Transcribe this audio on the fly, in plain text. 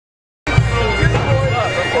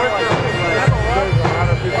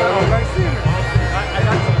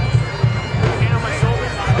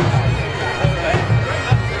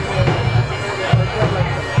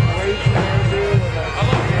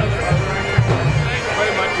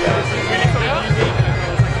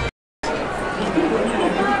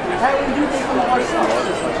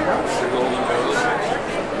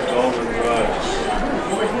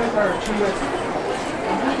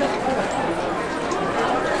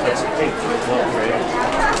Well,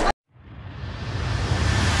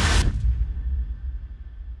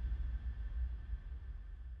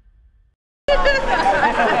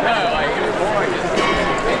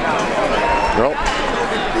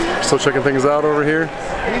 still checking things out over here.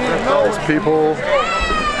 There's people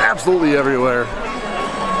absolutely everywhere.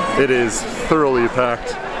 It is thoroughly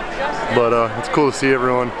packed, but it's cool to see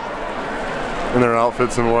everyone in their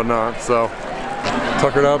outfits and whatnot. So,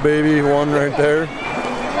 tuckered out baby 1 right there.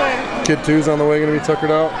 Kid 2's on the way, gonna be tuckered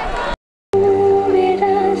out.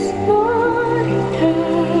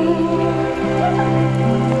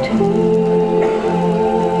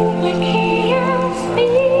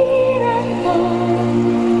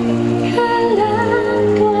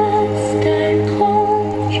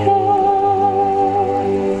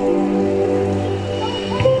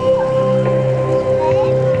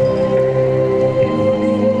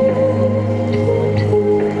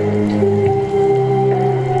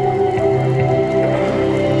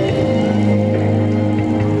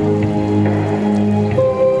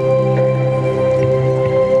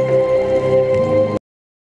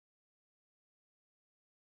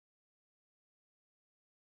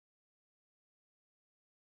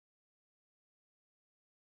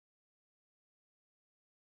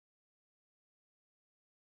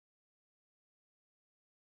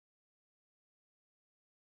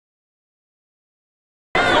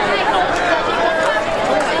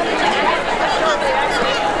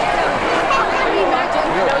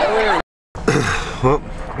 Well,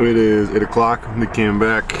 it is 8 o'clock. We came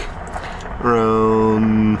back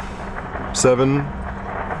around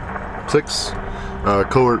 6.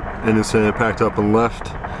 Cohort and his family packed up and left,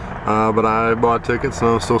 but I bought tickets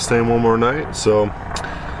and I'm still staying one more night. So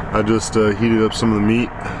I just heated up some of the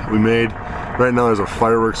meat we made. Right now there's a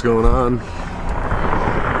fireworks going on.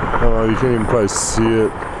 You can't even probably see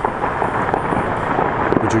it,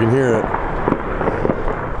 but you can hear it.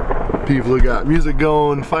 People have got music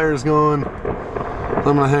going, fires going.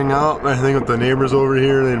 I'm gonna hang out, I think, with the neighbors over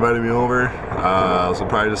here. They invited me over, so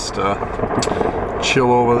probably just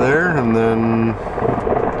chill over there and then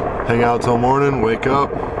hang out till morning, wake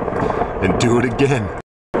up, and do it again.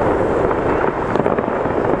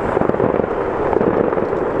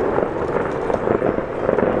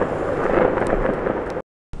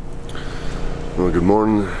 Well, good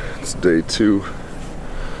morning. It's day 2,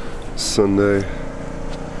 Sunday.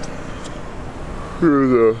 Here's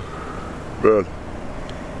the bed.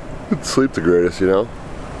 Didn't sleep the greatest, you know.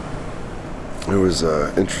 It was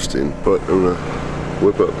interesting, but I'm gonna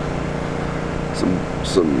whip up some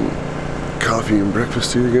coffee and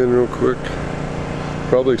breakfast here again real quick.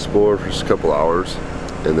 Probably explore for just a couple hours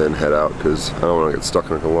and then head out because I don't want to get stuck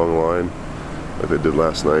in like a long line like I did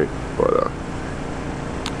last night. But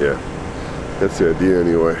yeah, that's the idea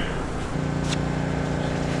anyway.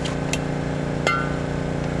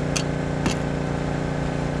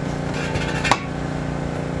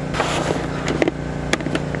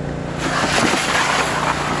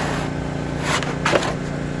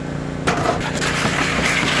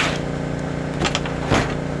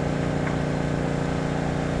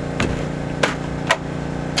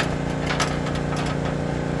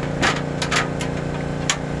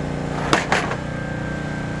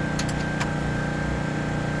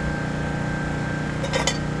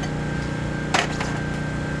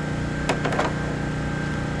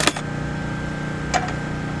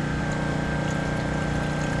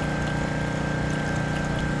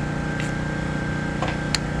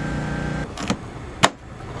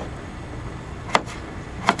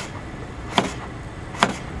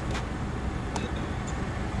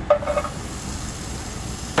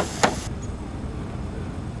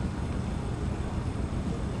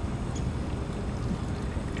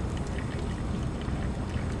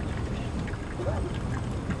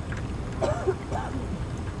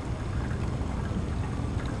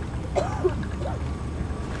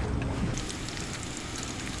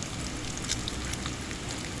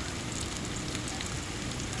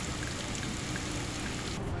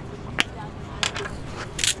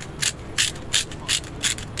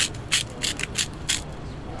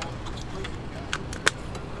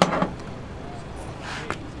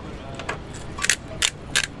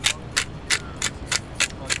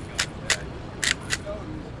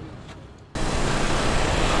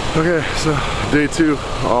 Okay, so day 2,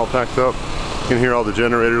 all packed up. You can hear all the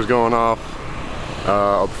generators going off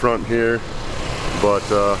up front here, but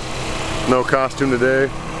no costume today.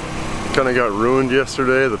 Kind of got ruined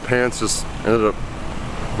yesterday. The pants just ended up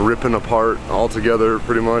ripping apart altogether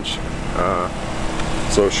pretty much.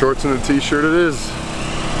 So shorts and a t-shirt it is.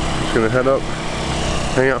 Just gonna head up,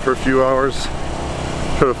 hang out for a few hours,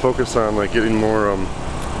 try to focus on like getting more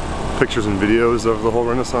pictures and videos of the whole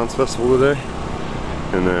Renaissance Festival today.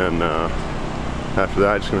 And then after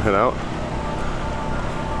that, just gonna head out,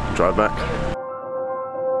 drive back.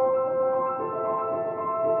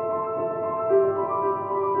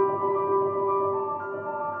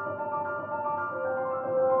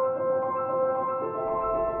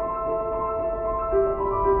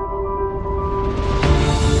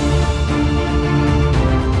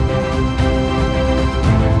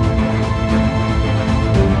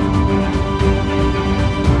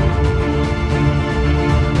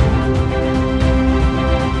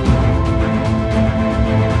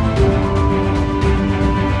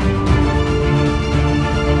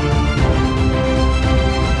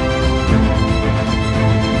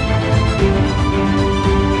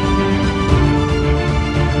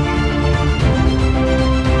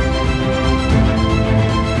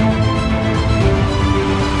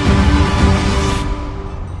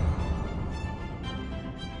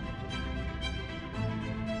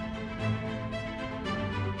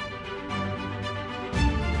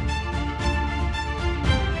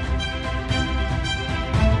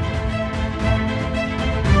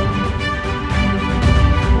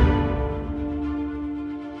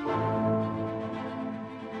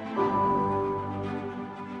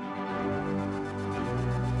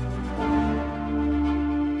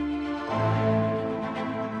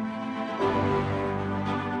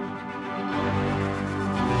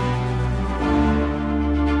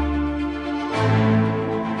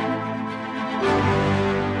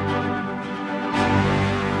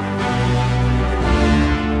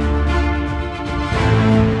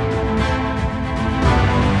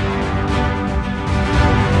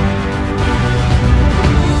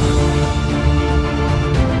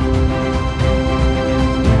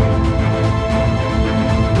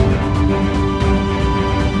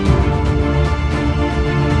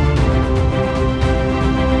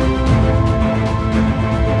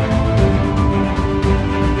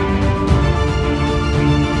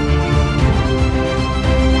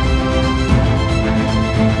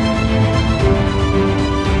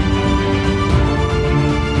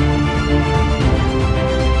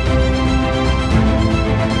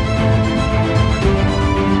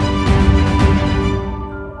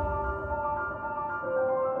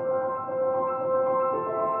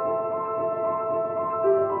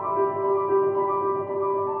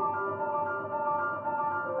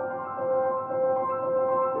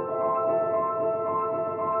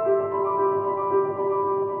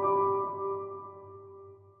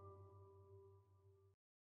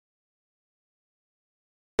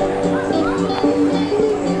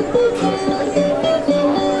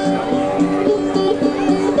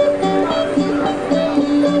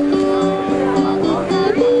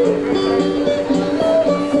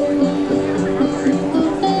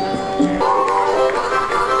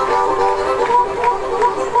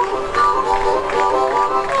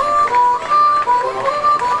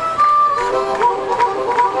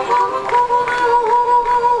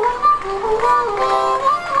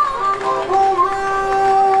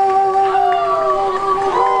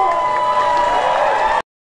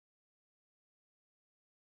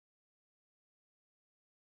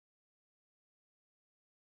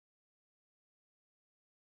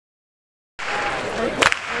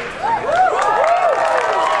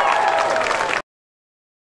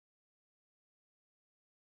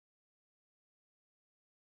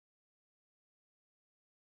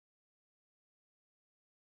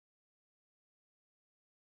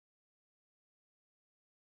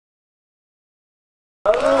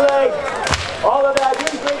 All of that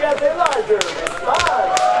usually gets a larger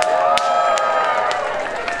response.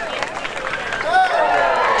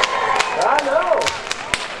 I know.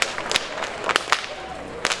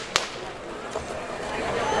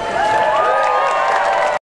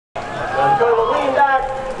 Dakota will lean back,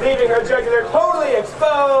 leaving her jugular totally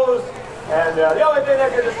exposed. And the only thing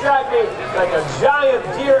that could distract me is like a giant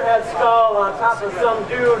deer head skull on top of some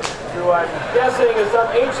dude who I'm guessing is some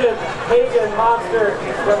ancient pagan monster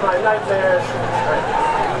from my nightmares. Right.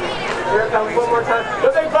 Here it comes one more time.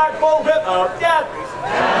 The big black bull whip of death!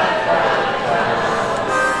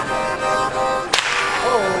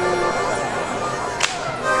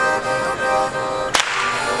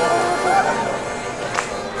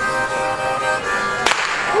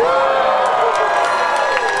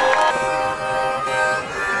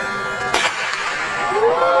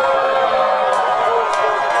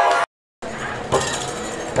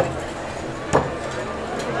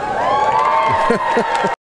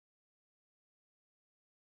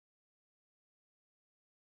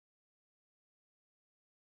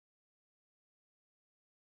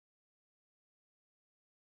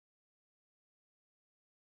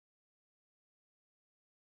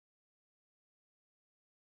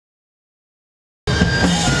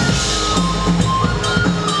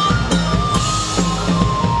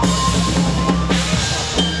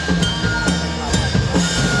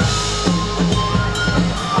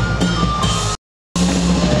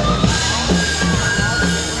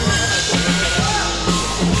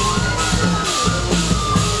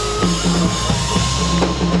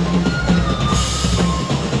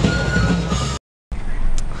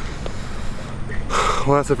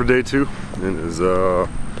 well, that's it for day 2. It is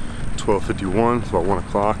 12:51, it's about 1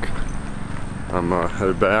 o'clock. I'm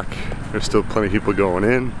headed back. There's still plenty of people going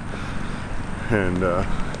in. And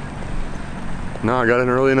no, I got in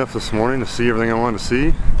early enough this morning to see everything I wanted to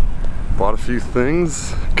see. Bought a few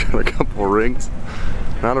things, got a couple of rings.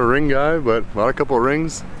 Not a ring guy, but bought a couple of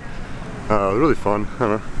rings. Really fun,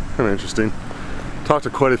 kind of interesting. Talked to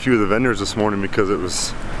quite a few of the vendors this morning because it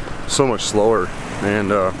was so much slower,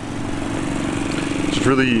 and it's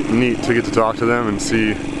really neat to get to talk to them and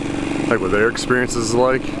see like what their experience is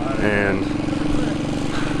like, and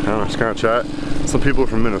I don't know, just kind of chat. Some people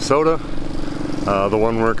from Minnesota. The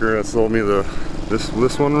one worker that sold me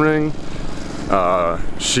this one ring,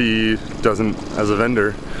 she doesn't, as a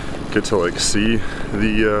vendor, get to like see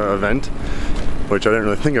the event, which I didn't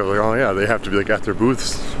really think of. Like, oh yeah, they have to be like at their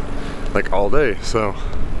booths like all day, so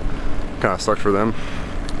kind of sucked for them.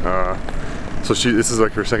 So this is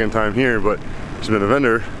like her second time here, but she's been a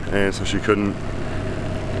vendor, and so she hasn't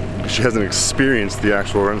experienced the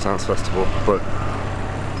actual Renaissance Festival, but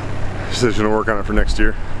she said she's gonna work on it for next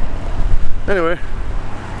year. Anyway,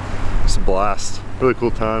 it's a blast, really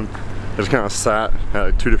cool time. I just kind of sat at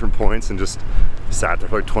like 2 different points and just sat there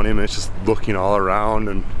for like 20 minutes just looking all around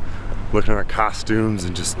and looking at costumes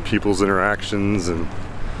and just people's interactions, and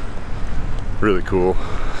really cool.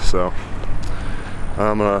 So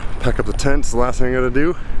I'm gonna pack up the tent, it's the last thing I gotta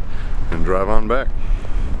do, and drive on back.